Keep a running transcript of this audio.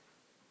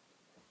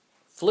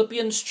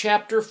Philippians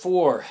chapter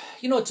 4.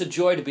 You know, it's a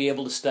joy to be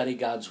able to study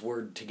God's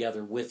Word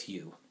together with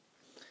you.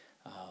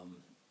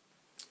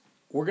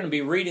 We're going to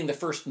be reading the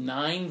first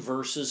 9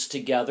 verses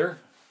together,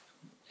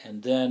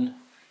 and then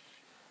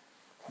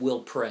we'll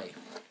pray.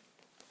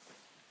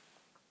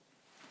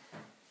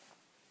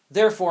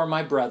 Therefore,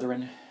 my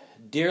brethren,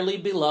 dearly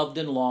beloved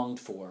and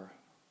longed for,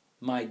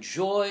 my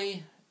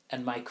joy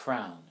and my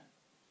crown,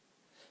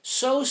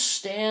 so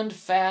stand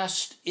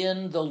fast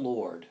in the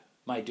Lord,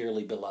 my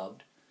dearly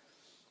beloved.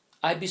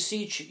 I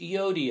beseech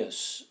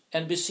Euodias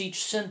and beseech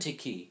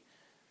Syntyche,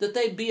 that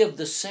they be of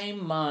the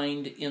same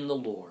mind in the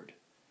Lord.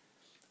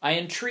 I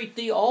entreat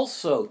thee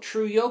also,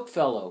 true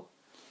yokefellow,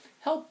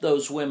 help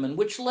those women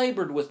which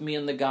labored with me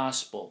in the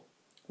gospel,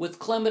 with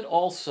Clement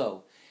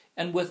also,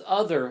 and with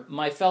other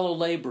my fellow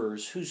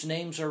laborers, whose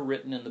names are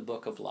written in the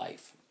book of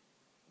life.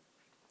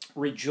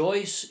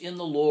 Rejoice in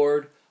the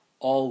Lord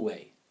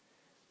always.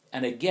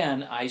 And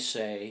again I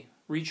say,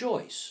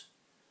 rejoice.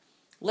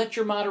 Let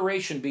your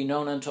moderation be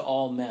known unto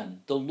all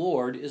men. The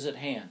Lord is at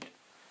hand.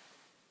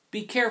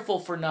 Be careful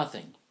for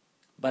nothing,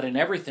 but in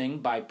everything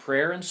by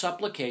prayer and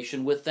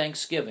supplication with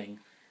thanksgiving,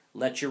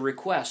 let your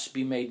requests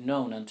be made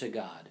known unto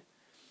God.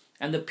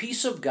 And the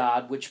peace of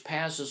God, which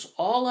passes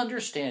all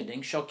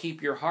understanding, shall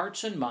keep your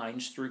hearts and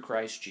minds through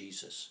Christ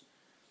Jesus.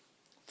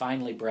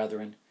 Finally,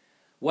 brethren,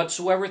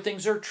 whatsoever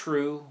things are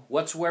true,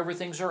 whatsoever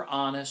things are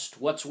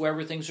honest,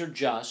 whatsoever things are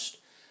just,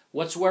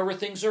 whatsoever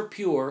things are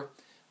pure,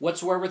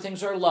 whatsoever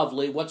things are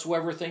lovely,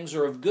 whatsoever things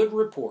are of good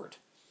report,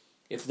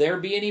 if there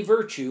be any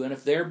virtue, and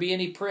if there be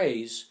any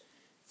praise,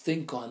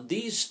 think on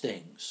these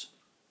things.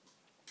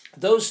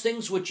 Those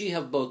things which ye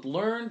have both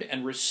learned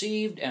and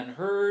received and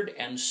heard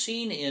and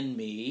seen in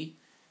me,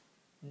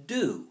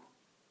 do,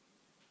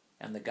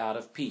 and the God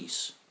of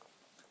peace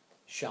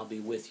shall be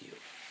with you.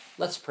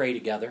 Let's pray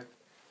together.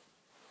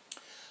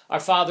 Our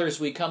Father, as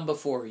we come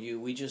before you,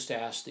 we just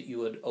ask that you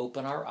would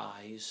open our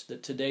eyes,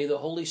 that today the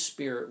Holy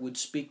Spirit would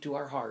speak to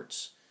our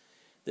hearts,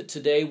 that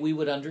today we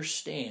would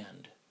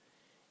understand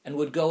and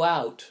would go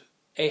out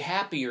a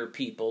happier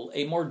people,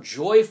 a more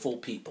joyful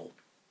people,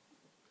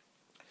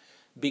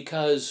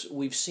 because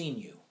we've seen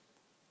you.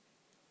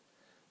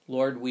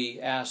 Lord,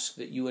 we ask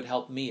that you would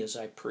help me as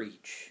I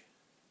preach.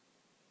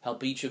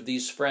 Help each of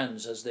these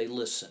friends as they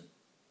listen,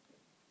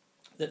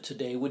 that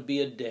today would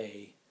be a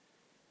day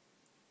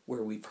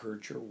where we've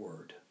heard your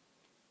word.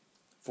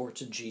 For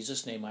it's in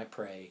Jesus' name I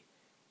pray.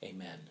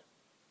 Amen.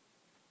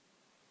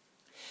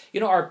 You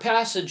know, our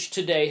passage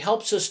today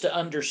helps us to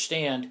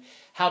understand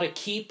how to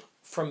keep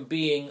from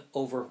being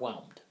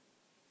overwhelmed.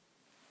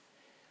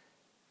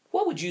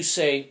 What would you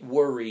say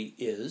worry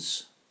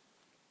is?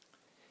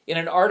 In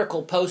an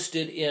article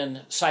posted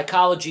in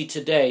Psychology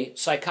Today,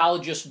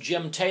 psychologist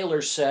Jim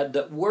Taylor said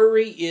that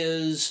worry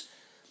is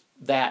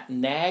that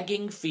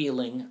nagging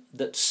feeling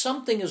that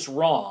something is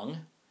wrong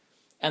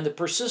and the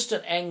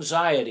persistent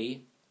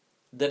anxiety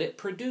that it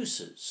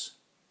produces.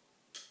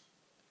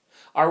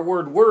 Our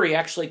word worry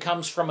actually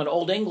comes from an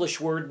Old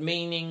English word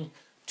meaning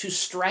to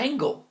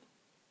strangle.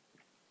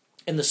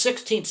 In the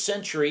 16th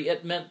century,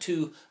 it meant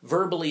to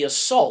verbally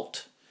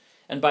assault,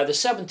 and by the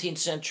 17th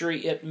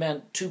century, it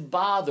meant to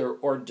bother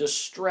or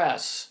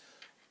distress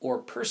or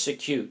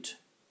persecute.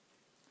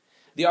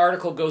 The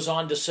article goes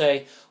on to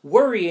say,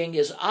 worrying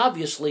is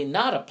obviously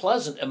not a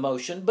pleasant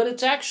emotion, but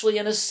it's actually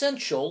an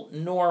essential,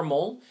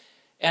 normal,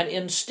 and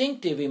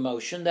instinctive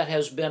emotion that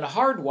has been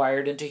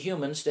hardwired into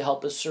humans to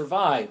help us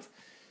survive.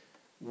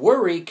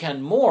 Worry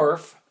can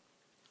morph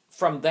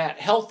from that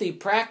healthy,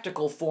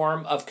 practical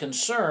form of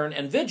concern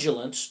and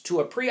vigilance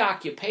to a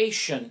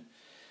preoccupation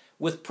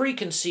with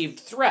preconceived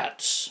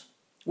threats,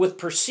 with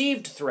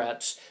perceived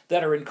threats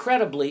that are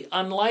incredibly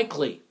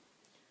unlikely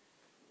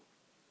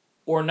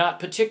or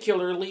not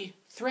particularly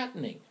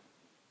threatening.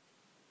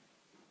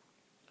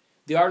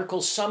 The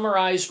article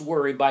summarized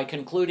worry by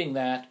concluding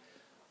that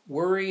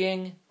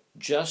worrying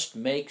just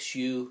makes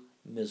you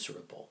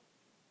miserable.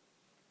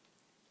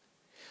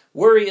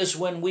 Worry is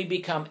when we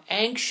become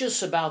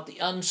anxious about the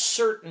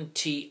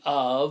uncertainty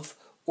of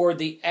or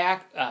the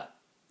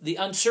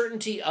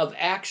uncertainty of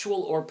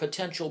actual or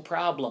potential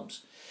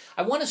problems.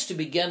 I want us to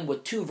begin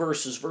with 2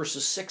 verses,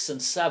 verses 6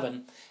 and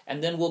 7,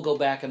 and then we'll go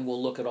back and we'll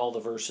look at all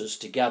the verses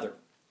together.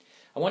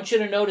 I want you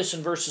to notice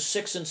in verses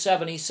 6 and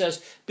 7, he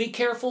says, "Be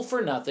careful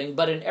for nothing,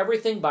 but in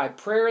everything by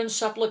prayer and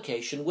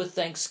supplication with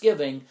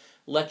thanksgiving,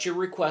 let your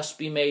requests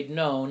be made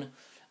known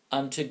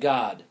unto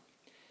God.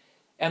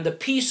 And the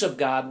peace of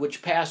God,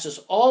 which passes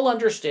all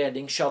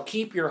understanding, shall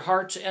keep your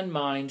hearts and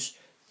minds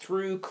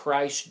through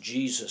Christ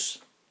Jesus."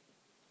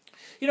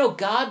 You know,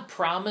 God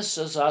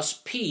promises us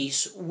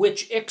peace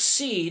which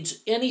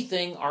exceeds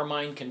anything our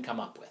mind can come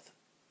up with.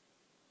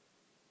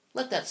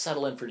 Let that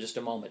settle in for just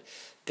a moment.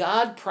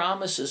 God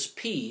promises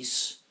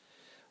peace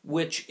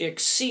which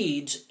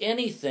exceeds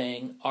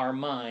anything our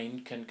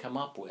mind can come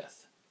up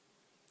with.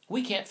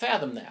 We can't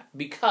fathom that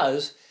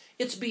because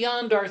it's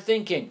beyond our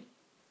thinking.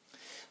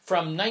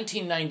 From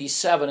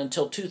 1997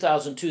 until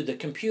 2002, the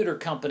computer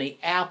company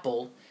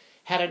Apple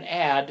had an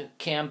ad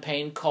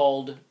campaign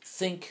called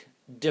Think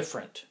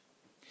Different.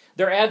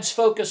 Their ads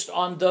focused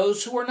on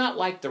those who were not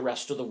like the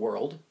rest of the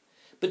world,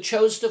 but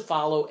chose to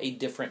follow a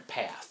different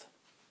path.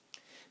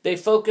 They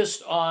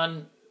focused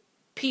on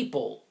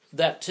people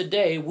that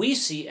today we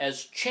see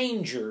as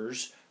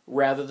changers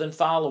rather than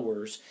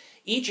followers.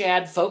 Each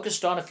ad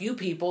focused on a few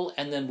people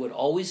and then would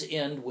always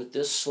end with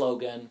this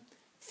slogan,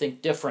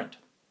 think different.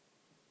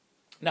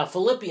 Now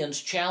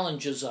Philippians chapter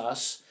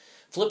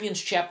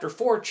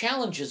 4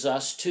 challenges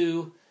us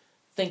to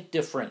think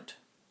different.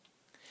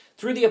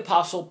 Through the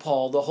Apostle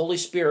Paul, the Holy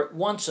Spirit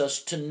wants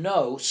us to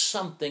know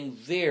something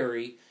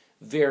very,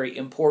 very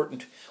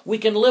important. We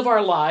can live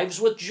our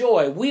lives with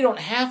joy. We don't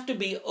have to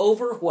be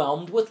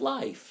overwhelmed with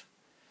life.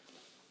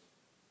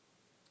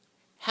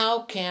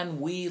 How can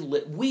we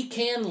live? We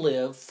can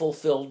live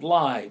fulfilled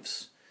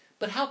lives.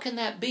 But how can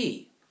that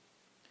be?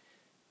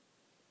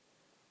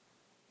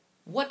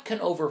 What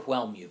can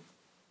overwhelm you?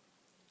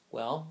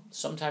 Well,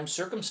 sometimes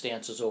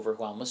circumstances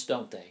overwhelm us,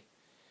 don't they?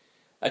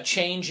 A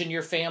change in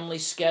your family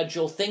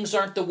schedule, things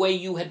aren't the way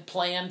you had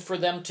planned for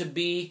them to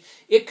be.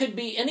 It could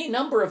be any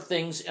number of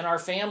things in our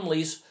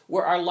families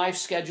where our life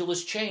schedule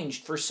is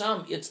changed. For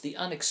some, it's the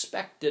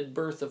unexpected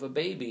birth of a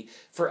baby.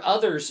 For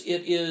others,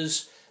 it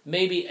is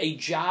maybe a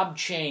job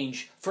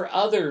change. For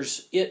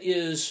others, it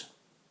is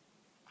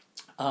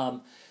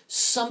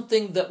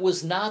something that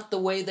was not the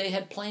way they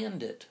had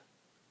planned it.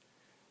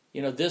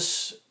 You know,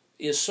 this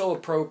is so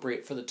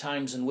appropriate for the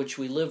times in which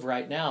we live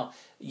right now.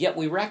 Yet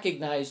we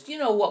recognize,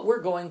 what we're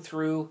going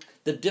through,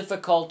 the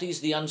difficulties,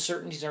 the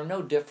uncertainties are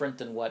no different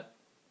than what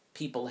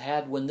people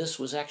had when this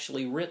was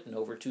actually written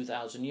over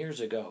 2,000 years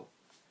ago.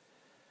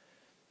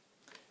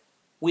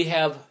 We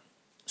have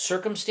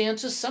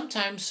circumstances,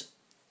 sometimes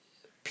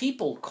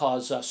people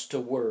cause us to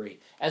worry.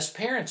 As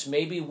parents,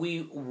 maybe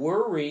we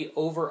worry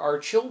over our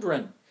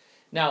children.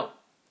 Now,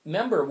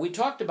 remember, we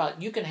talked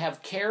about you can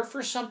have care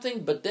for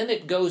something, but then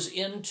it goes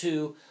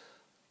into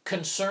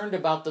concerned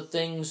about the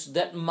things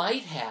that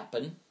might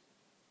happen,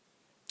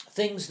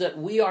 things that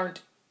we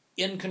aren't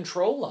in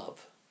control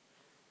of.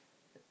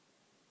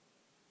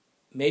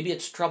 Maybe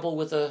it's trouble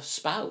with a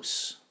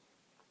spouse,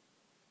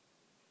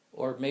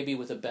 or maybe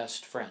with a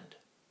best friend.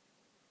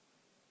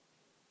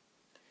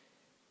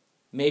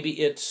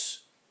 Maybe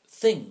it's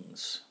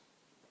things,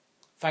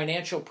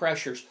 financial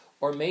pressures,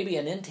 or maybe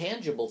an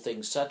intangible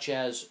thing such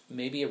as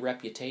maybe a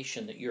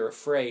reputation that you're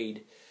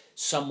afraid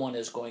someone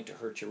is going to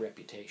hurt your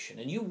reputation,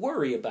 and you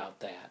worry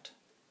about that.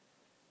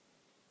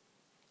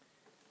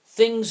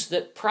 Things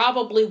that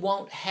probably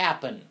won't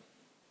happen,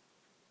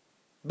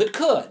 but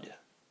could,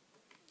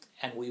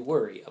 and we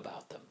worry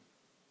about them.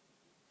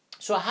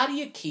 So how do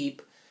you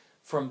keep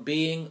from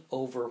being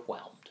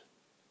overwhelmed?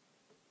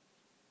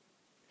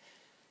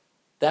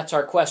 That's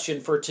our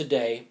question for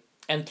today.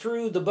 And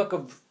through the book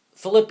of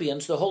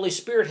Philippians, the Holy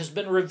Spirit has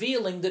been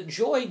revealing that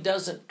joy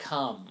doesn't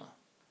come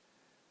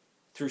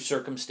through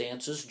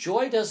circumstances.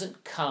 Joy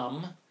doesn't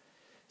come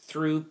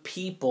through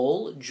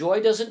people.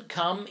 Joy doesn't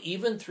come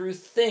even through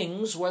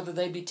things, whether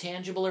they be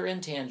tangible or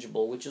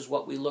intangible, which is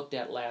what we looked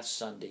at last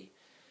Sunday.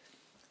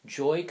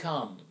 Joy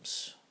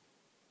comes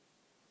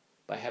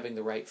by having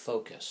the right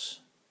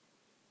focus.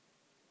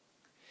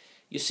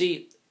 You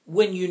see,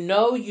 when you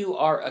know you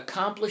are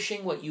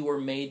accomplishing what you were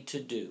made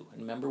to do,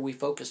 and remember we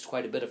focused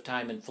quite a bit of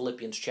time in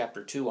Philippians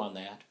chapter 2 on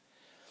that,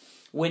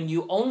 when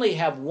you only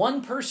have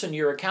one person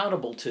you're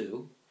accountable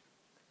to,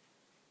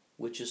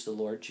 which is the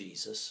Lord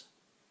Jesus,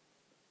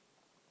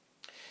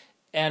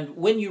 and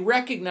when you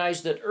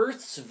recognize that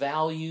earth's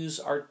values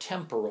are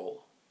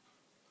temporal,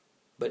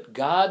 but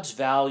God's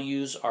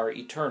values are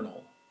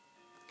eternal,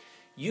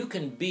 you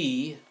can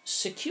be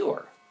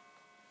secure.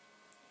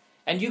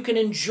 And you can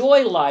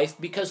enjoy life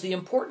because the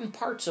important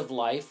parts of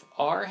life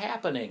are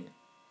happening.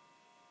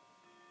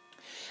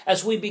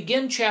 As we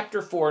begin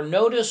chapter 4,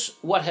 notice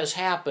what has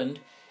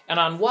happened and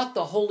on what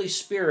the Holy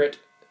Spirit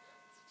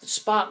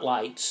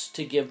spotlights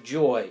to give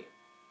joy.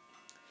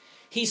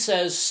 He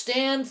says,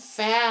 stand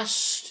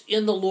fast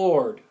in the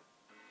Lord.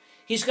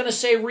 He's going to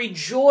say,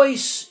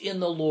 rejoice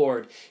in the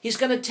Lord. He's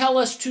going to tell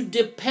us to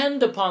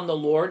depend upon the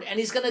Lord, and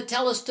he's going to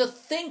tell us to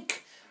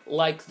think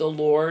like the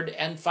Lord,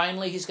 and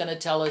finally he's going to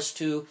tell us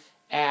to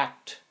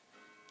act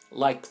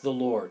like the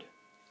Lord.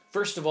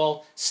 First of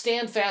all,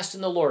 stand fast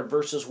in the Lord,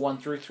 verses 1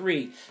 through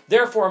 3.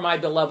 Therefore, my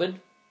beloved,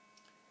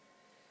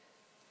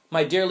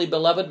 my dearly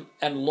beloved,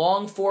 and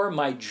longed for,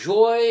 my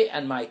joy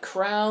and my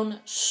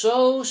crown,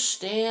 so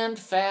stand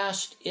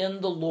fast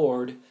in the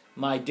Lord,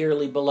 my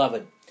dearly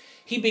beloved.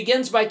 He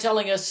begins by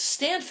telling us,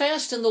 stand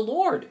fast in the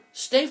Lord.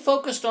 Stay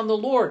focused on the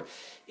Lord.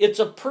 It's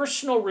a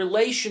personal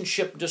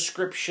relationship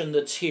description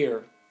that's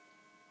here.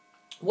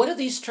 What do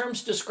these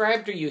terms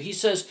describe to you? He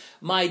says,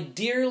 my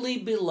dearly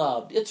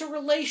beloved. It's a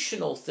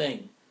relational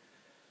thing.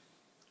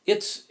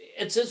 It's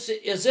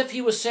as if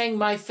he was saying,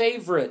 my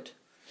favorite.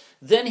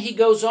 Then he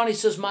goes on, he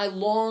says, my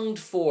longed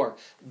for.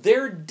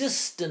 They're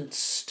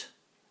distanced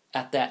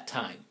at that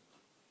time.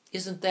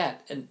 Isn't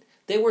that? And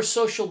they were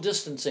social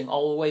distancing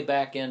all the way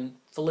back in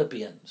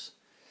Philippians.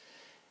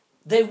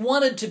 They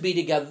wanted to be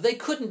together. They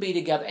couldn't be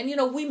together.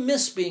 And we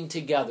miss being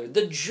together.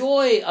 The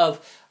joy of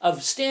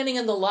standing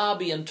in the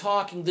lobby and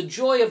talking, the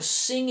joy of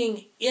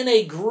singing in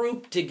a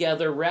group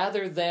together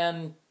rather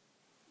than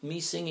me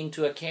singing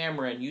to a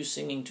camera and you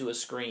singing to a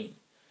screen.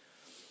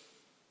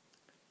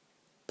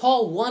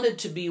 Paul wanted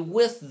to be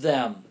with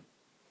them.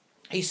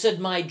 He said,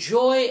 my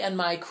joy and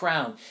my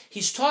crown.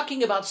 He's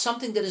talking about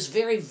something that is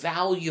very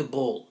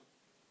valuable.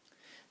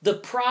 The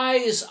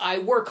prize I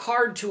work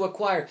hard to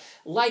acquire,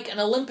 like an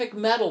Olympic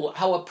medal,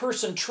 how a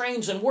person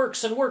trains and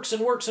works and works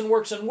and works and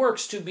works and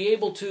works to be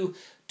able to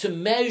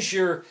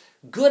measure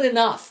good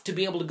enough to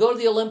be able to go to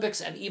the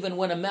Olympics and even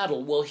win a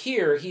medal. Well,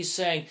 here he's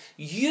saying,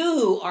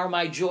 you are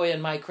my joy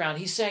and my crown.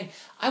 He's saying,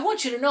 I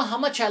want you to know how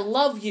much I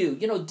love you.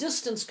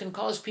 Distance can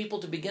cause people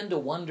to begin to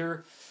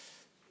wonder,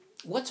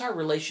 what's our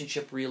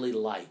relationship really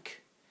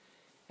like?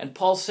 And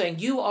Paul's saying,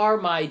 you are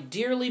my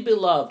dearly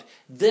beloved.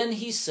 Then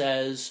he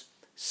says,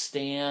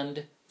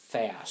 stand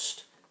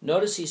fast.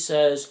 Notice he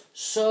says,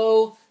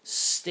 so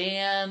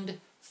stand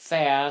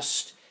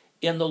fast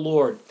in the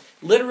Lord.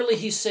 Literally,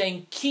 he's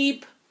saying,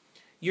 keep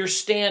your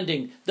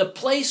standing, the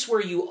place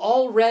where you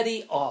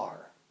already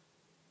are.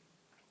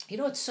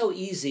 It's so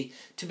easy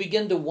to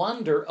begin to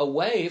wander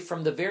away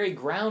from the very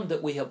ground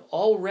that we have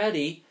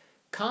already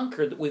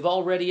conquered, that we've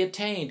already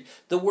attained.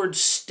 The word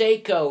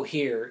stako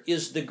here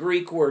is the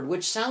Greek word,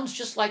 which sounds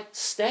just like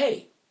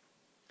stay.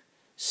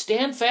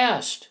 Stand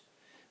fast.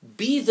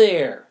 Be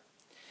there.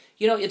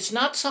 It's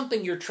not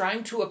something you're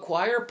trying to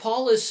acquire.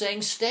 Paul is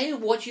saying, stay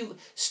with what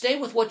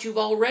you've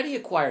already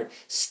acquired.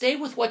 Stay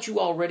with what you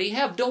already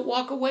have. Don't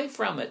walk away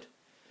from it.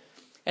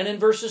 And in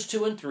verses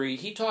 2 and 3,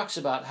 he talks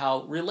about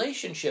how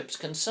relationships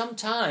can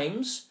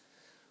sometimes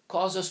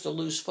cause us to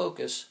lose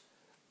focus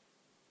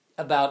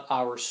about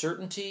our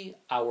certainty,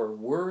 our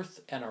worth,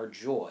 and our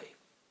joy.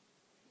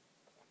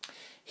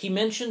 He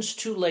mentions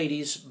two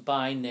ladies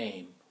by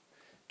name,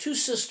 two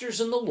sisters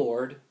in the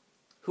Lord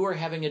who are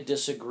having a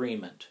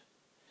disagreement.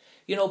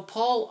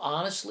 Paul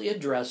honestly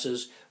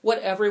addresses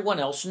what everyone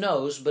else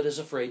knows but is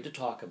afraid to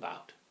talk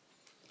about.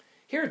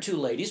 Here are two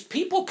ladies.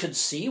 People could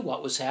see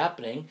what was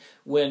happening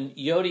when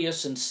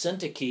Euodias and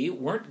Syntyche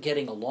weren't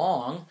getting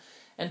along,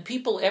 and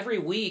people every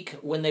week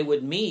when they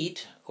would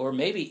meet, or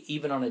maybe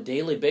even on a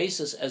daily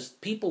basis, as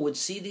people would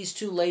see these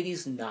two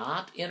ladies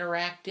not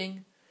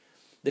interacting,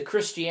 the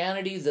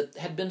Christianity that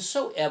had been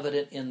so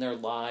evident in their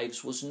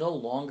lives was no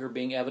longer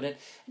being evident.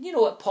 And you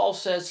know what Paul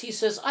says? He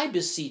says, I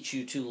beseech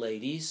you two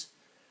ladies,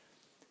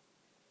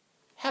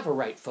 have a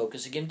right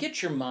focus again.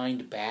 Get your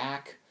mind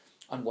back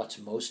on what's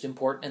most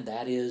important, and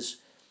that is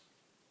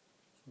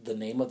the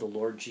name of the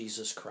Lord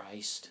Jesus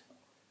Christ.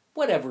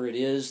 Whatever it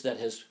is that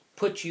has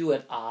put you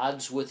at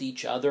odds with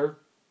each other,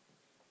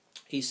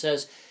 he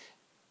says,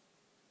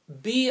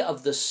 be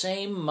of the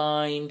same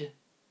mind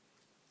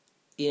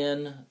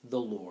in the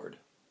Lord.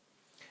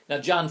 Now,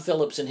 John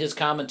Phillips in his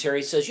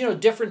commentary says,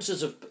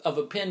 differences of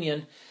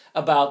opinion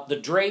about the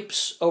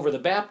drapes over the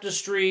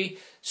baptistry,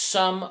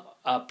 some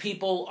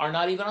people are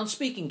not even on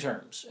speaking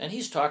terms. And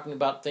he's talking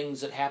about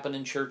things that happen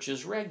in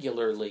churches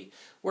regularly,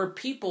 where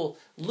people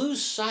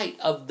lose sight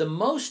of the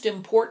most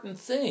important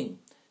thing.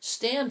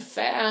 Stand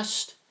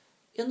fast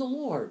in the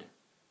Lord.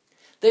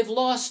 They've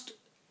lost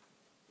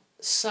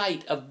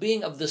sight of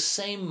being of the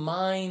same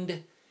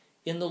mind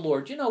in the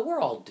Lord. We're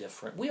all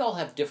different. We all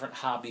have different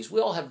hobbies. We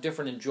all have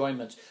different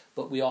enjoyments,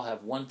 but we all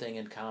have one thing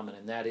in common,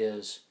 and that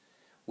is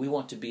we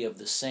want to be of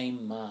the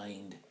same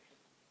mind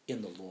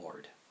in the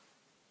Lord.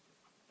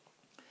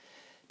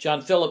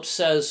 John Phillips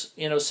says,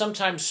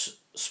 sometimes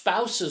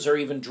spouses are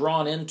even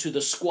drawn into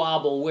the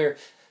squabble where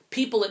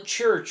people at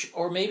church,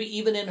 or maybe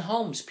even in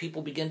homes,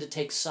 people begin to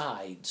take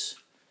sides.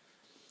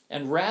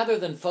 And rather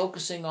than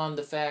focusing on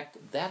the fact,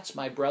 that's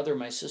my brother,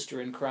 my sister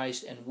in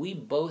Christ, and we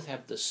both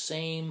have the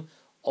same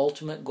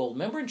ultimate goal.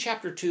 Remember in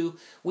chapter 2,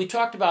 we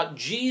talked about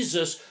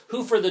Jesus,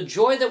 who for the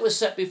joy that was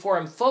set before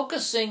him,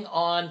 focusing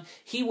on,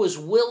 he was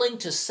willing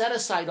to set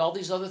aside all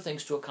these other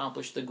things to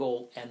accomplish the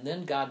goal. And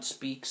then God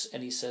speaks,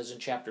 and he says in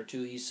chapter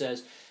 2, he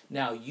says,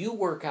 now you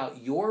work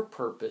out your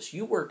purpose,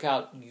 you work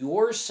out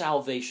your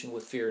salvation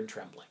with fear and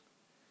trembling.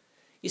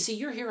 You see,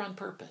 you're here on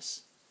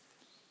purpose.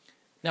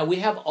 Now, we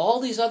have all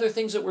these other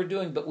things that we're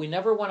doing, but we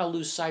never want to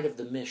lose sight of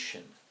the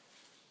mission.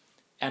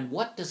 And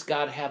what does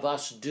God have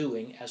us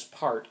doing as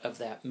part of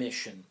that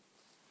mission?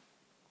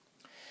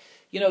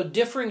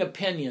 Differing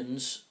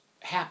opinions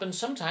happen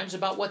sometimes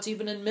about what's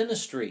even in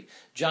ministry.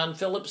 John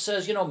Phillips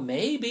says,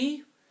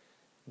 maybe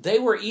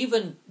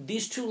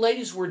these two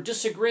ladies were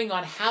disagreeing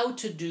on how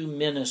to do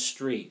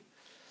ministry.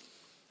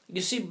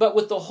 You see, but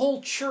with the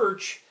whole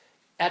church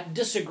at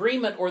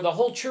disagreement, or the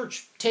whole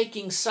church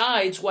taking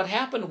sides, what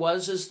happened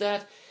is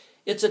that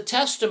it's a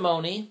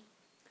testimony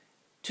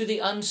to the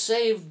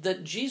unsaved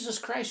that Jesus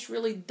Christ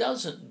really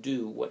doesn't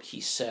do what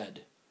he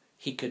said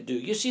he could do.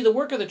 You see, the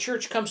work of the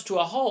church comes to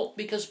a halt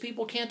because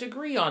people can't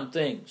agree on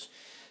things.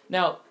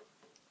 Now,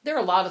 there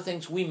are a lot of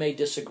things we may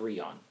disagree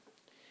on.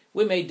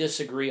 We may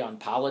disagree on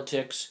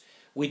politics.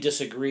 We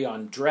disagree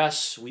on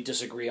dress, we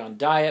disagree on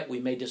diet, we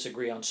may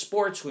disagree on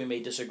sports, we may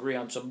disagree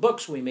on some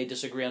books, we may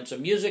disagree on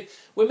some music,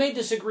 we may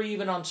disagree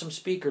even on some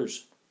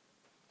speakers.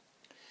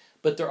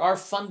 But there are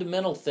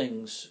fundamental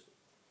things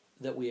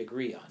that we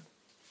agree on.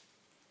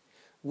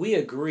 We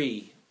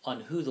agree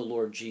on who the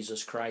Lord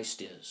Jesus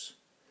Christ is.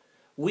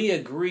 We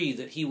agree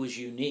that he was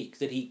unique,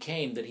 that he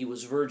came, that he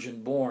was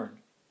virgin born.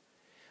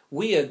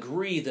 We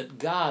agree that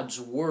God's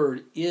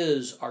word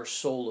is our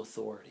sole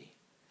authority.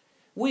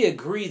 We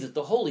agree that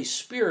the Holy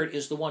Spirit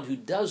is the one who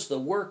does the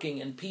working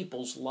in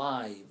people's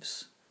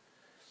lives,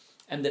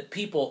 and that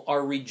people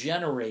are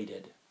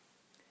regenerated.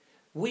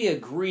 We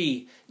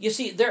agree. You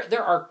see,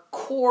 there are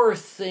core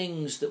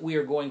things that we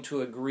are going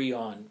to agree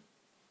on.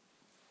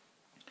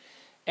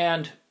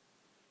 And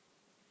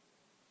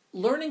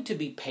learning to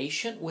be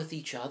patient with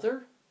each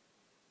other,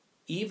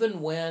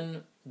 even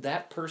when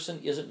that person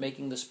isn't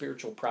making the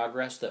spiritual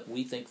progress that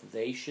we think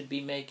they should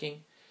be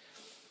making.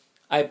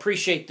 I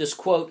appreciate this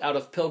quote out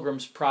of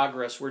Pilgrim's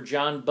Progress where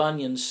John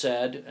Bunyan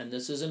said, and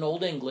this is in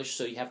Old English,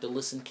 so you have to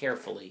listen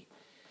carefully,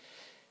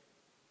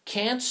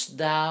 "Canst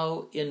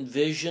thou in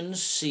vision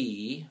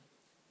see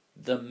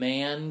the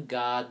man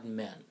God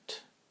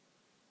meant?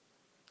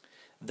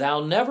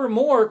 Thou never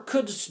more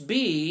couldst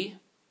be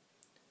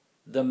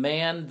the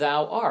man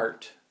thou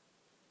art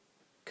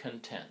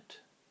content."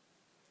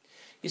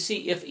 You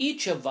see, if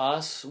each of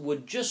us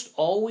would just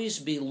always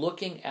be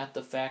looking at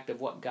the fact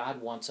of what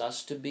God wants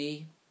us to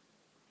be,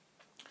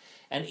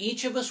 and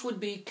each of us would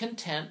be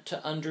content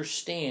to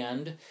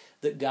understand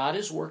that God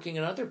is working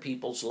in other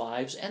people's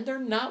lives, and they're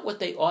not what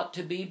they ought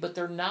to be, but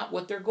they're not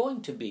what they're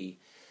going to be.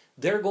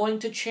 They're going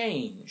to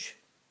change.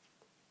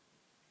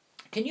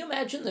 Can you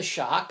imagine the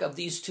shock of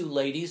these two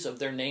ladies of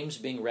their names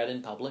being read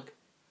in public?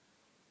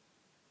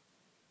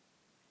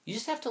 You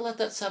just have to let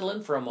that settle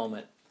in for a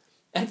moment.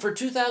 And for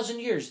 2,000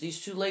 years, these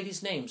two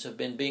ladies' names have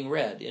been being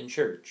read in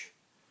church.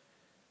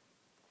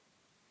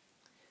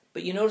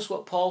 But you notice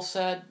what Paul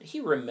said?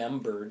 He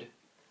remembered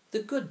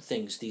the good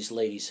things these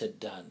ladies had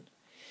done.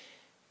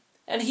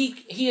 And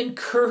he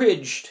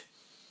encouraged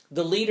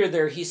the leader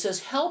there. He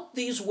says, "Help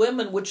these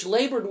women which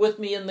labored with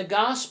me in the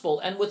gospel,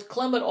 and with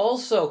Clement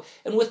also,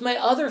 and with my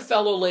other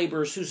fellow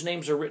laborers whose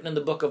names are written in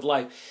the book of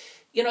life."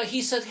 You know,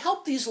 he said,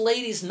 help these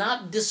ladies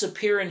not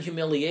disappear in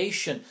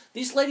humiliation.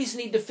 These ladies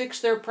need to fix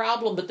their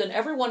problem, but then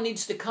everyone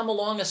needs to come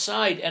along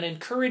aside and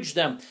encourage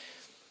them.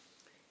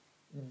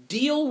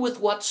 Deal with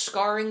what's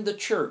scarring the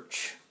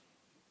church.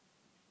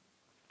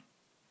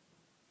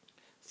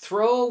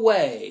 Throw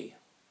away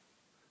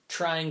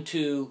trying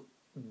to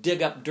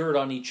dig up dirt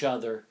on each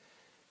other.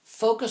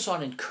 Focus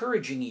on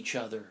encouraging each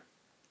other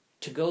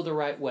to go the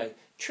right way.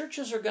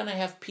 Churches are going to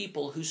have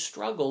people who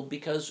struggle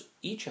because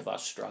each of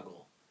us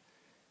struggle.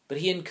 But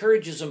he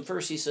encourages them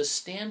first. He says,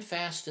 stand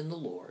fast in the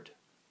Lord.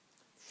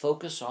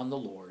 Focus on the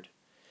Lord.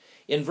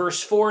 In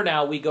verse 4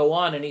 now we go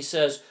on and he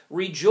says,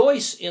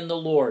 rejoice in the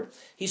Lord.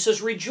 He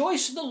says,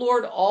 rejoice in the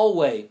Lord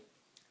always.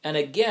 And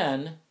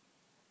again,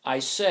 I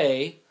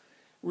say,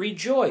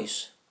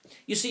 rejoice.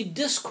 You see,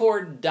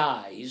 discord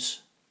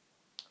dies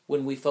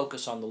when we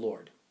focus on the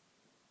Lord.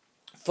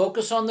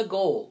 Focus on the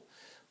goal.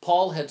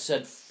 Paul had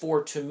said,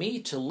 for to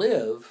me to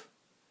live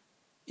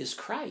is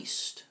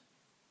Christ.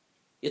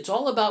 It's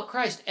all about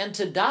Christ. And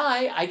to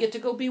die, I get to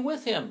go be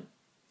with him.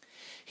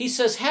 He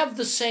says, have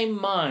the same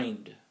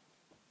mind.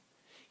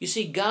 You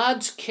see,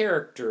 God's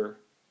character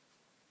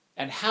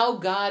and how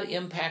God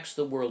impacts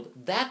the world,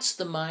 that's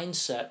the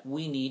mindset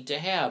we need to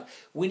have.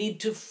 We need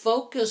to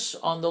focus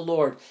on the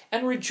Lord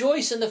and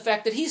rejoice in the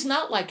fact that he's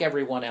not like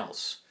everyone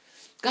else.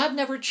 God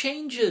never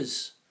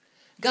changes.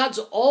 God's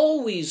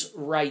always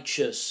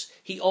righteous.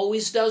 He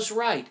always does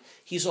right.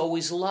 He's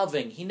always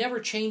loving. He never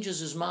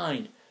changes his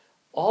mind.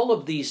 All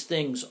of these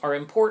things are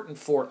important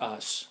for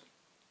us.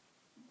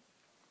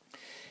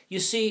 You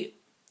see,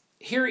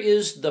 here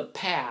is the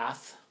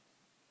path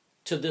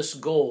to this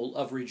goal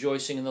of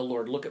rejoicing in the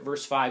Lord. Look at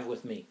verse 5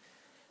 with me.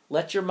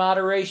 Let your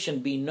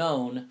moderation be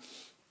known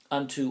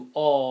unto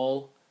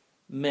all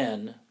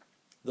men.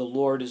 The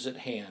Lord is at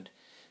hand.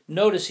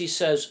 Notice he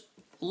says,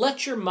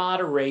 let your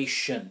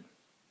moderation.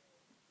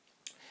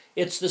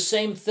 It's the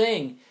same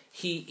thing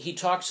he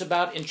talks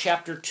about in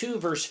chapter 2,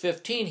 verse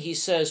 15. He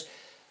says,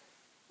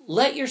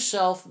 let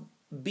yourself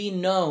be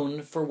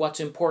known for what's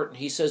important.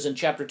 He says in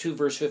chapter 2,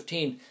 verse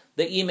 15,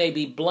 that ye may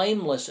be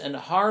blameless and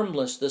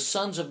harmless, the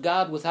sons of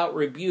God without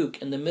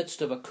rebuke, in the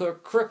midst of a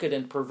crooked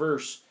and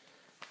perverse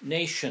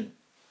nation.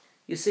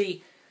 You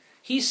see,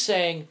 he's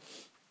saying,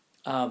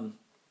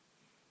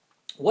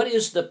 what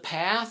is the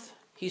path?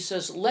 He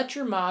says, let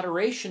your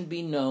moderation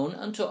be known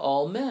unto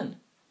all men.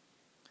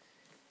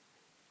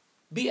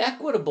 Be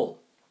equitable.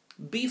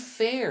 Be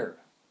fair.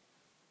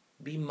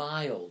 Be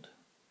mild.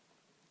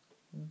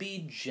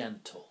 Be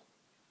gentle.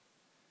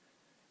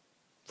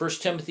 1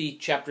 Timothy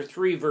chapter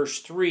 3, verse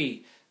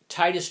 3,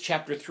 Titus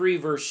chapter 3,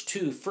 verse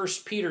 2, 1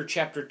 Peter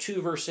chapter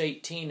 2, verse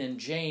 18, and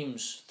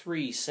James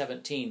 3,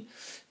 17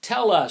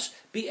 tell us,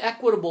 be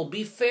equitable,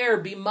 be fair,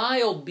 be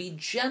mild, be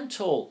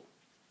gentle.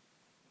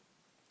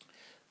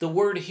 The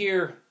word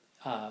here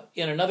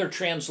In another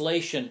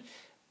translation,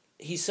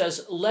 he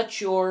says,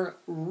 let your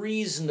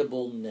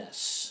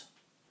reasonableness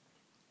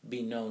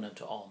be known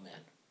unto all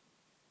men.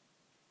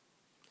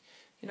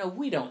 You know,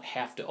 we don't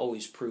have to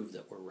always prove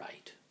that we're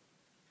right.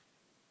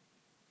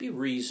 Be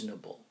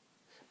reasonable.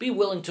 Be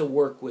willing to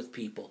work with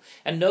people.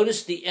 And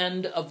notice the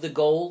end of the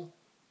goal.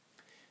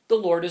 The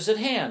Lord is at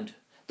hand.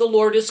 The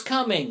Lord is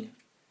coming.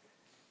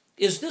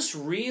 Is this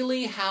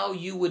really how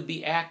you would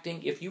be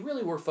acting if you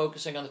really were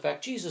focusing on the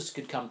fact Jesus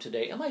could come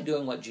today? Am I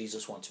doing what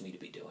Jesus wants me to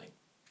be doing?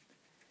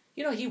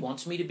 You know, he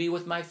wants me to be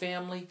with my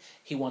family.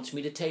 He wants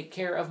me to take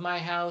care of my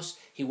house.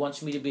 He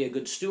wants me to be a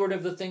good steward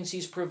of the things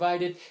he's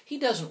provided. He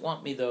doesn't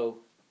want me, though,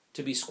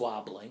 to be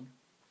squabbling.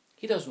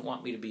 He doesn't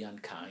want me to be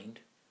unkind.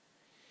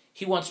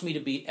 He wants me to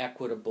be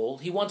equitable.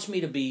 He wants me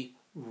to be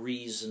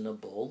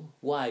reasonable.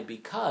 Why?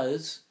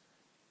 Because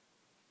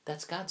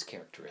that's God's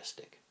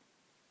characteristic.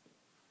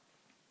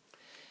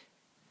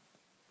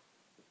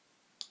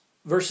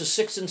 Verses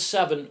 6 and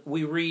 7,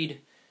 we read,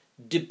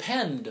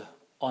 depend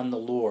on the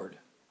Lord.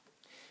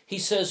 He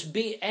says,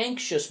 be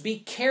anxious, be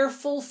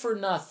careful for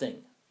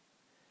nothing,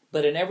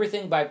 but in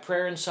everything by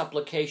prayer and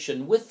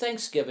supplication, with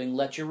thanksgiving,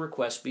 let your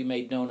requests be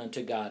made known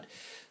unto God.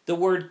 The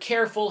word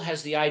careful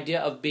has the idea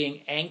of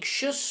being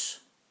anxious,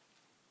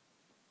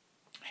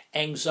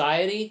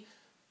 anxiety,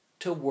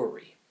 to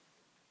worry.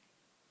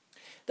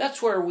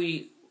 That's where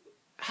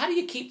how do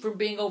you keep from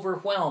being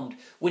overwhelmed?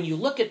 When you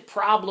look at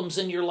problems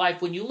in your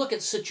life, when you look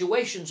at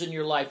situations in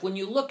your life, when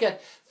you look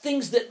at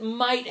things that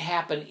might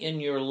happen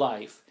in your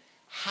life,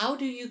 how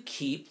do you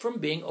keep from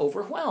being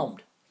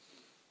overwhelmed?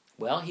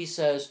 Well, he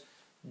says,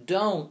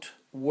 don't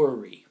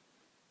worry.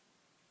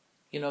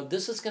 You know,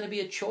 this is going to be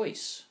a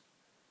choice.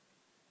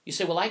 You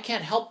say, well, I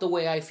can't help the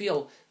way I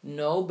feel.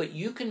 No, but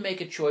you can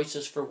make a choice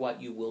as for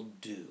what you will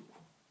do.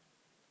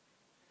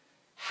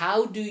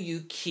 How do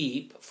you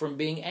keep from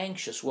being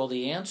anxious? Well,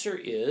 the answer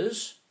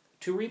is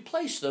to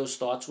replace those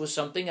thoughts with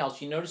something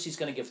else. You notice he's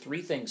going to give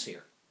three things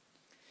here.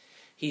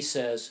 He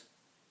says,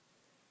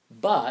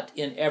 but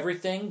in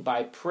everything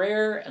by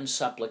prayer and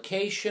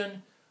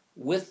supplication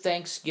with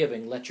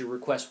thanksgiving, let your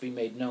requests be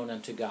made known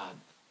unto God.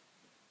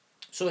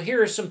 So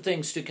here are some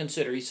things to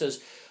consider. He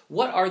says,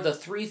 what are the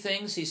three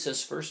things? He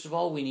says, first of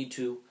all, we need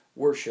to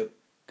worship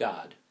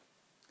God.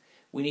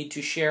 We need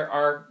to share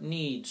our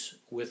needs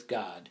with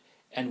God.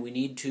 And we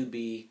need to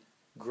be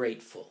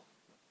grateful.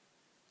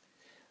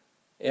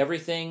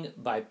 Everything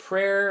by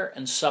prayer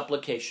and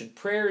supplication.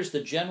 Prayer is the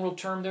general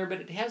term there,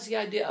 but it has the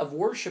idea of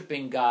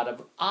worshiping God,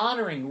 of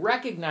honoring,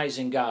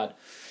 recognizing God.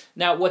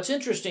 Now, what's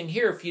interesting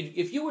here,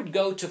 if you would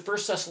go to 1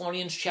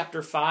 Thessalonians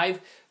chapter 5,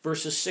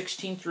 verses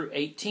 16 through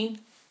 18.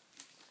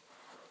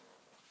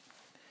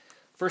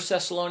 1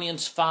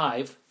 Thessalonians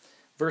 5,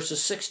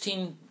 verses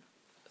 16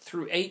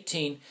 through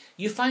 18,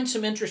 you find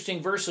some interesting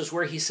verses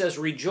where he says,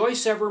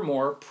 rejoice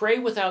evermore, pray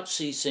without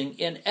ceasing,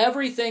 in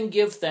everything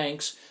give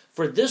thanks,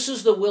 for this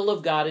is the will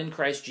of God in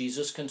Christ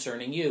Jesus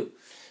concerning you.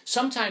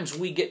 Sometimes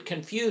we get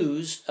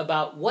confused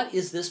about what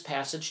is this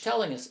passage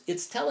telling us.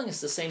 It's telling us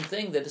the same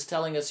thing that it's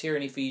telling us here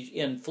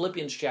in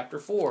Philippians chapter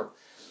 4.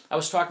 I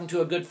was talking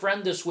to a good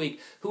friend this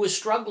week who is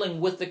struggling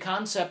with the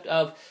concept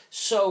of,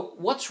 so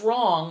what's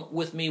wrong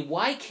with me?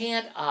 Why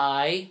can't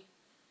I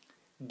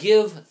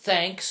give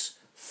thanks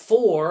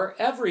for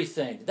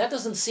everything? That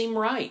doesn't seem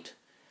right.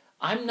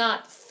 I'm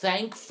not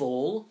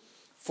thankful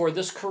for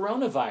this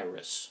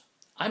coronavirus.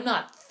 I'm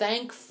not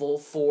thankful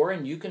for,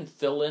 and you can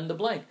fill in the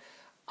blank.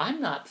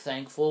 I'm not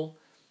thankful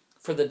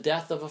for the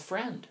death of a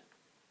friend.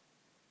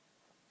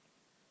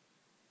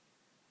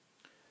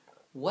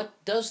 What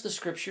does the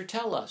Scripture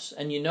tell us?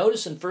 And you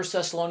notice in 1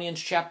 Thessalonians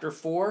chapter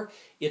 4,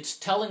 it's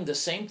telling the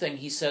same thing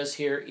he says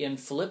here in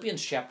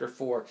Philippians chapter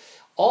 4.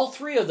 All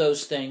three of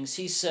those things,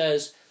 he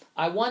says,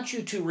 I want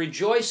you to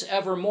rejoice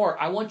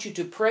evermore. I want you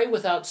to pray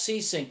without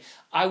ceasing.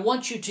 I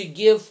want you to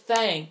give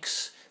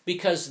thanks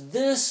because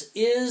this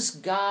is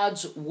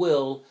God's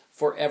will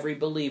for every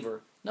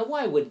believer. Now,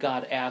 why would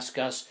God ask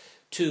us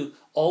to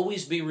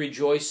always be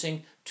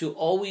rejoicing, to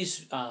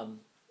always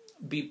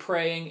be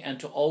praying, and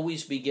to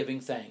always be giving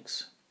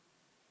thanks?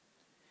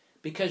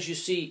 Because, you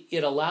see,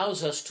 it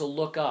allows us to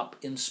look up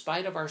in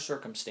spite of our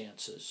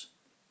circumstances.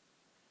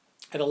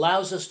 It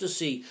allows us to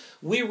see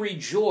we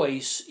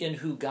rejoice in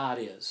who God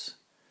is.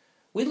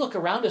 We look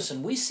around us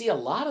and we see a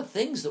lot of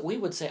things that we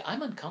would say,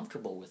 I'm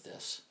uncomfortable with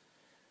this.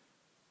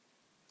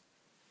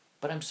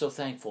 But I'm so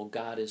thankful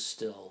God is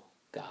still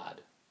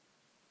God.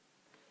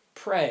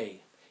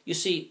 Pray. You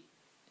see,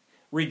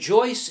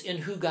 rejoice in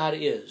who God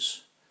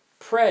is.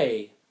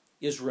 Pray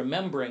is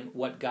remembering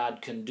what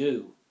God can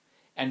do.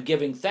 And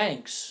giving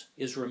thanks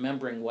is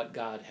remembering what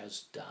God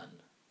has done.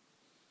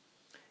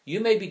 You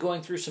may be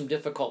going through some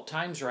difficult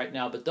times right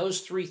now, but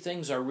those three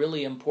things are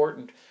really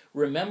important.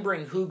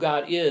 Remembering who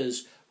God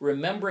is,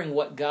 remembering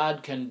what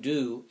God can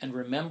do, and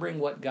remembering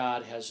what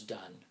God has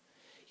done.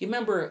 You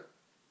remember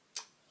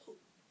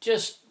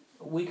just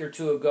a week or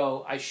two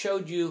ago, I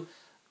showed you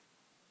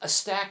a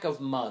stack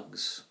of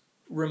mugs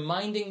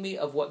reminding me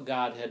of what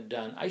God had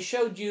done. I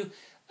showed you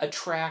a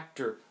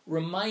tractor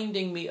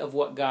reminding me of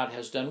what God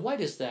has done. Why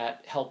does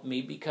that help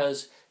me?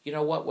 Because you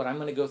know what I'm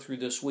going to go through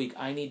this week,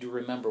 I need to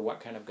remember what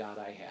kind of God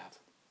I have.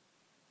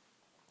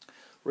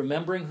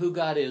 Remembering who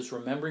God is,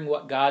 remembering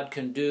what God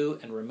can do,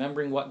 and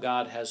remembering what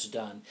God has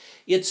done.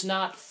 It's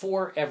not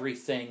for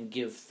everything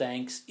give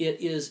thanks.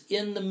 It is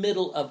in the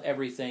middle of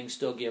everything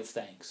still give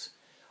thanks.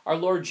 Our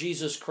Lord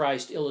Jesus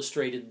Christ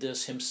illustrated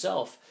this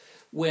himself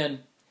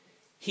when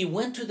he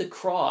went to the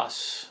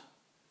cross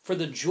for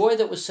the joy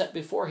that was set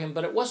before him,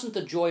 but it wasn't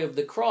the joy of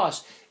the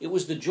cross. It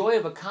was the joy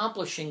of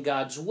accomplishing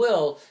God's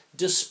will,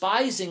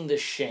 despising the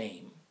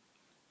shame.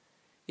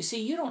 You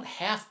see, you don't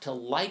have to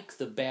like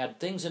the bad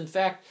things. In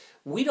fact,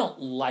 we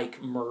don't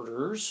like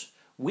murders.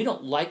 We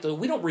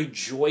don't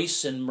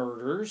rejoice in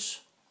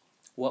murders.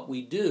 What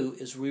we do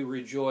is we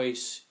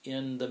rejoice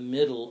in the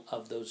middle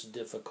of those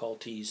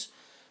difficulties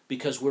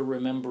because we're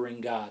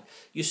remembering God.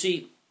 You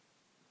see,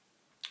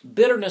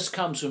 bitterness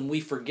comes when we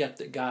forget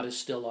that God is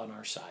still on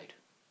our side.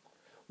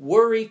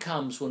 Worry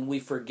comes when we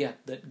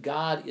forget that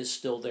God is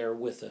still there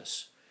with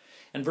us.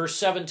 And verse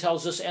 7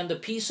 tells us, "And the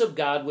peace of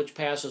God, which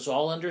passes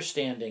all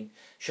understanding,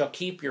 shall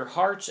keep your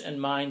hearts and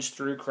minds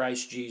through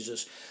Christ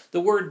Jesus." The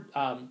word,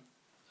 the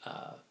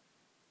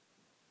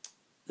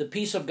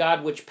peace of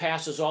God, which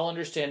passes all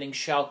understanding,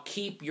 shall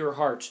keep your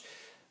hearts.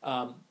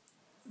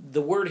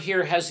 The word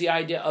here has the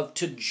idea of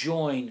to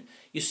join.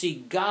 You see,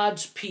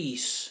 God's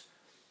peace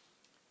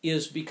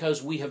is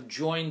because we have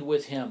joined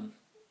with Him.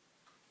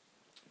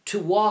 To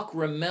walk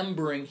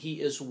remembering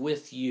He is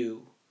with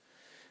you.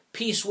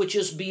 Peace which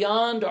is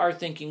beyond our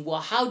thinking. Well,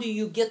 how do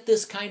you get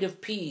this kind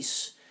of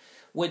peace?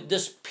 With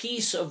this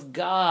peace of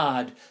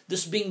God,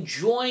 this being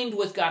joined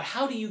with God,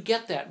 how do you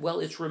get that? Well,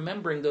 it's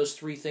remembering those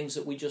three things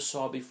that we just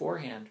saw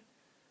beforehand.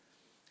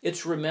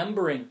 It's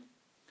remembering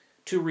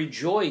to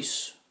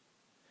rejoice,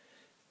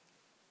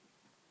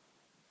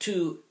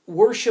 to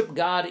worship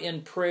God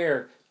in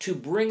prayer, to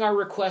bring our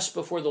requests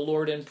before the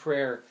Lord in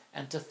prayer,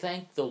 and to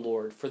thank the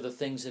Lord for the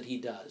things that He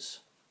does.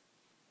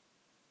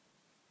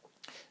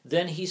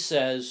 Then he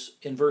says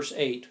in verse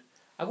 8,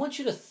 I want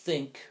you to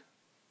think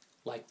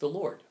like the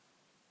Lord.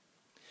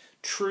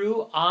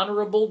 True,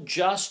 honorable,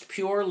 just,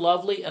 pure,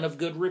 lovely, and of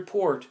good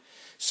report.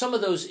 Some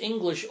of those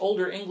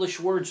older English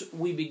words,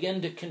 we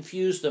begin to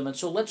confuse them. And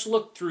so let's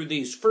look through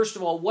these. First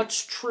of all,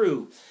 what's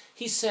true?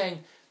 He's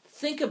saying,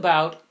 think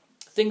about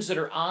things that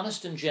are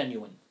honest and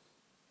genuine.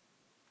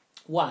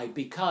 Why?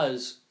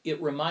 Because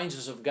it reminds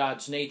us of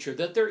God's nature,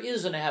 that there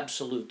is an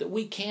absolute, that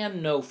we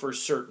can know for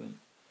certain.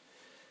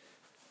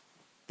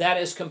 That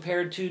is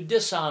compared to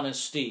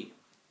dishonesty,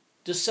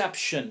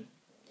 deception.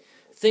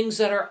 Things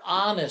that are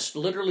honest,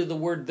 literally the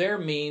word there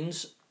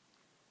means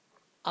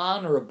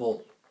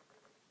honorable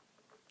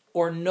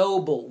or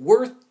noble,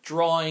 worth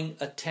drawing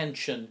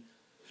attention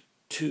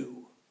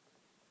to.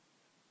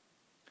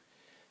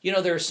 You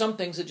know, there are some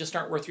things that just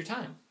aren't worth your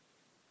time.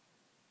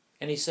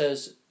 And he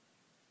says,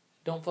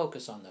 don't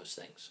focus on those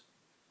things.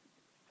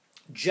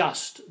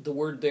 Just, the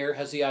word there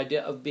has the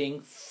idea of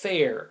being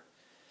fair.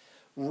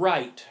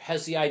 Right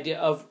has the idea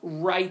of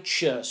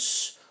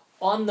righteous,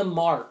 on the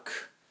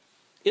mark.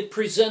 It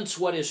presents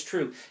what is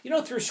true. You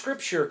know, through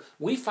Scripture,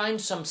 we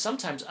find some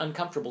sometimes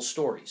uncomfortable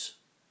stories.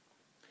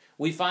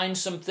 We find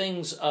some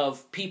things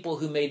of people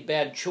who made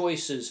bad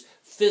choices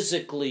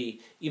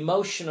physically,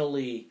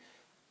 emotionally,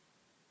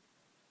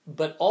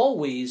 but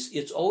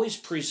it's always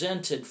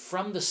presented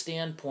from the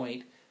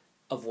standpoint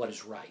of what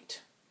is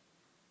right.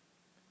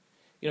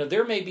 You know,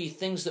 there may be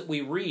things that we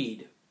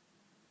read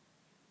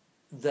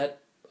that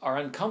are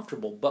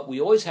uncomfortable, but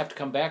we always have to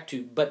come back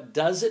to, but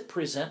does it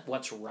present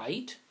what's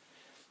right?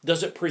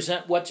 Does it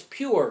present what's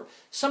pure?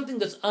 Something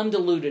that's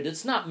undiluted,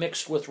 it's not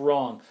mixed with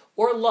wrong,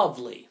 or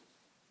lovely,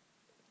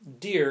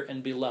 dear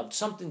and beloved,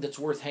 something that's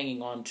worth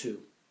hanging on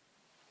to,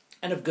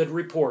 and of good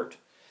report,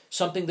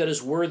 something that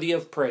is worthy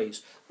of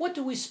praise. What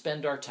do we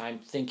spend our time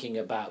thinking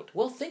about?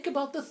 Well, think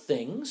about the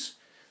things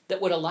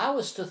that would allow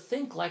us to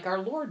think like our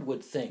Lord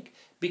would think,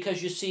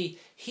 because you see,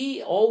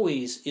 He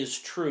always is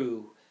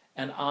true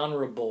and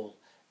honorable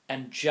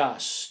and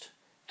just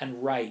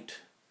and right.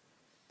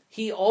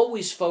 He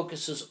always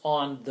focuses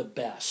on the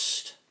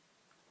best.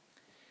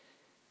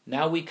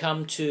 Now we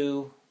come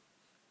to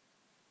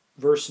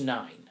verse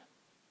 9.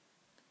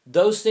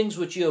 Those things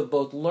which you have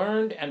both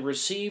learned and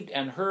received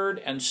and heard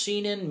and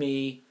seen in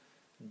me,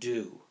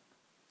 do.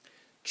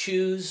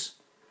 Choose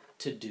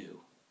to do.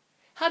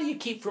 How do you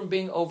keep from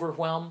being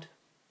overwhelmed?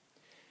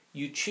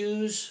 You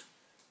choose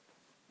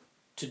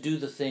to do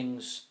the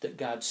things that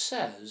God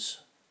says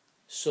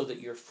so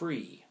that you're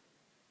free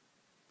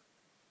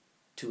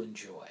to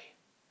enjoy.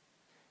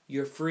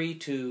 You're free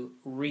to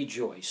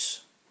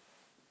rejoice.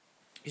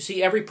 You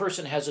see, every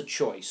person has a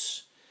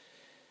choice.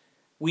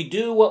 We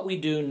do what we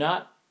do,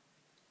 not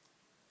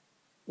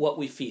what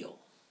we feel.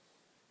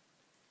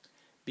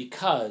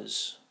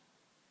 Because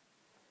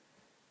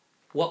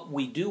what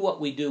we do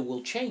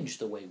will change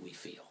the way we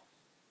feel.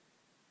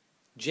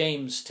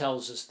 James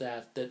tells us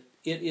that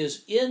it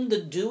is in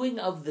the doing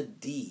of the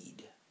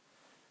deed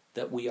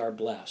that we are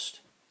blessed.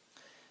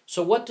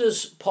 So what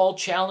does Paul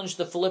challenge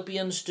the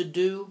Philippians to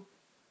do?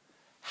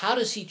 How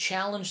does he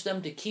challenge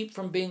them to keep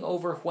from being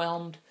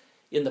overwhelmed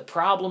in the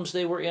problems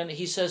they were in?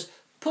 He says,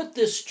 put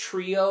this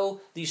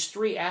trio, these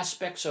three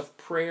aspects of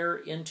prayer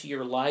into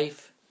your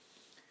life.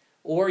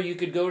 Or you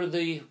could go to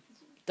the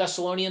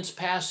Thessalonians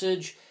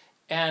passage,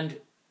 and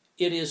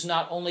it is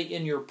not only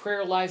in your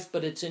prayer life,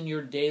 but it's in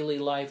your daily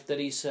life that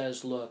he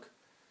says, look,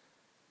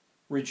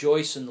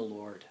 rejoice in the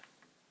Lord.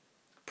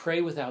 Pray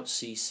without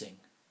ceasing.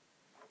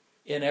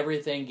 In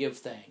everything give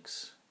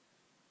thanks.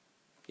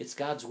 It's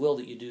God's will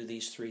that you do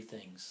these three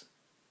things,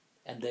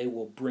 and they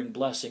will bring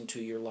blessing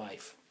to your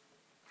life.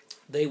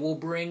 They will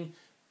bring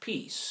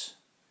peace.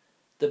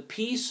 The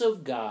peace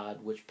of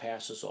God, which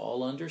passes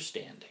all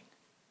understanding,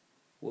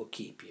 will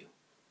keep you.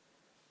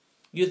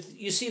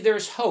 You see,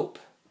 there's hope,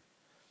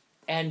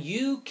 and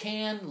you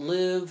can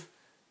live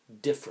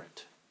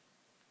different.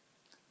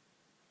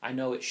 I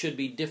know it should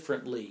be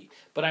differently,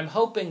 but I'm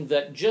hoping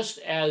that just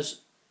as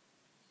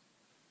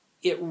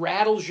it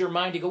rattles your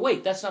mind to go,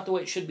 wait, that's not the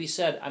way it should be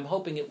said, I'm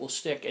hoping it will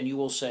stick and you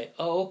will say,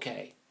 oh,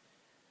 okay,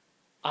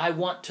 I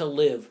want to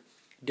live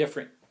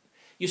different.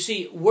 You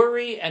see,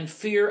 worry and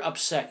fear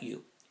upset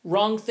you.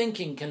 Wrong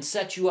thinking can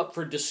set you up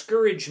for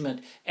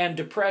discouragement and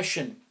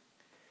depression.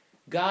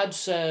 God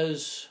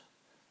says,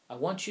 I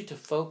want you to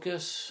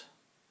focus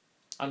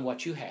on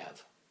what you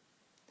have.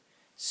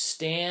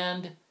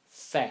 Stand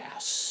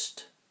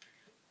fast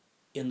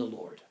in the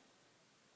Lord.